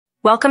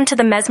Welcome to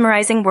the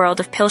mesmerizing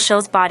world of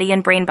Shill's Body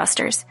and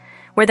Brainbusters,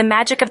 where the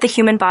magic of the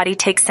human body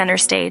takes center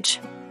stage.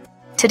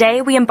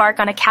 Today, we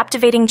embark on a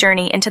captivating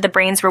journey into the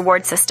brain's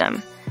reward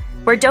system,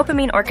 where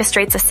dopamine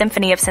orchestrates a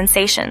symphony of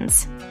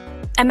sensations.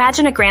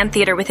 Imagine a grand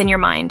theater within your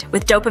mind,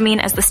 with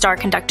dopamine as the star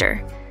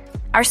conductor.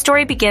 Our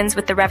story begins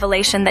with the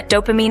revelation that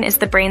dopamine is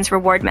the brain's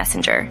reward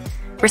messenger,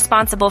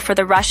 responsible for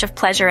the rush of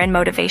pleasure and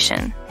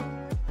motivation.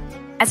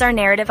 As our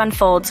narrative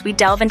unfolds, we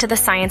delve into the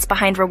science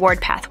behind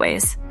reward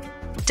pathways.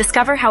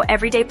 Discover how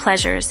everyday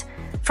pleasures,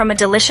 from a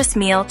delicious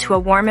meal to a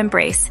warm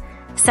embrace,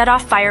 set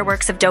off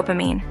fireworks of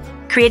dopamine,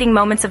 creating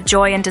moments of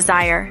joy and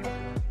desire.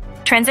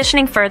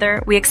 Transitioning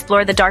further, we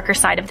explore the darker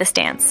side of this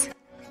dance.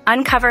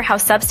 Uncover how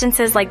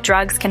substances like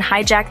drugs can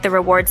hijack the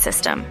reward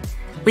system,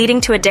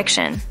 leading to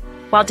addiction,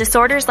 while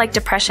disorders like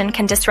depression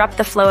can disrupt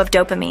the flow of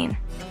dopamine,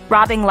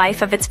 robbing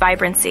life of its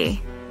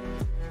vibrancy.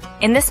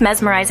 In this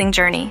mesmerizing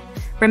journey,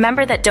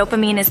 remember that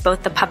dopamine is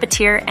both the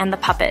puppeteer and the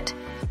puppet,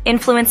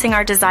 influencing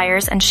our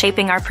desires and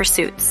shaping our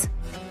pursuits.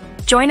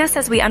 Join us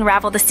as we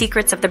unravel the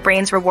secrets of the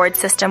brain's reward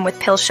system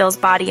with Shill's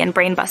Body and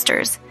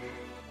Brainbusters.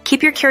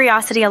 Keep your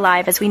curiosity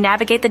alive as we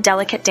navigate the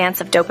delicate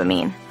dance of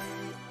dopamine,